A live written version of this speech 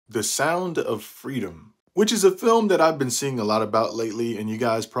The Sound of Freedom, which is a film that I've been seeing a lot about lately, and you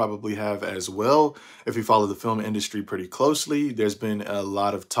guys probably have as well. If you follow the film industry pretty closely, there's been a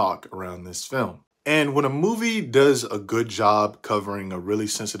lot of talk around this film. And when a movie does a good job covering a really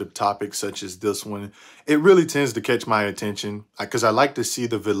sensitive topic such as this one, it really tends to catch my attention because I like to see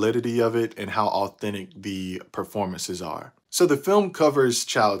the validity of it and how authentic the performances are. So the film covers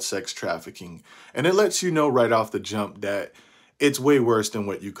child sex trafficking, and it lets you know right off the jump that it's way worse than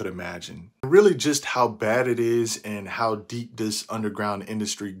what you could imagine. Really just how bad it is and how deep this underground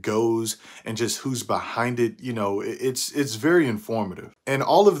industry goes and just who's behind it, it's very informative. And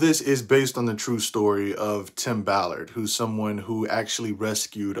all of this is based on the true story of Tim Ballard, who's someone who actually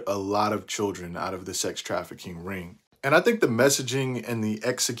rescued a lot of children out of the sex trafficking ring. And I think the messaging and the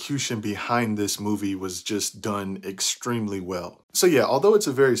execution behind this movie was just done extremely well. So yeah, although it's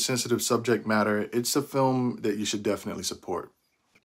a very sensitive subject matter, it's a film that you should definitely support.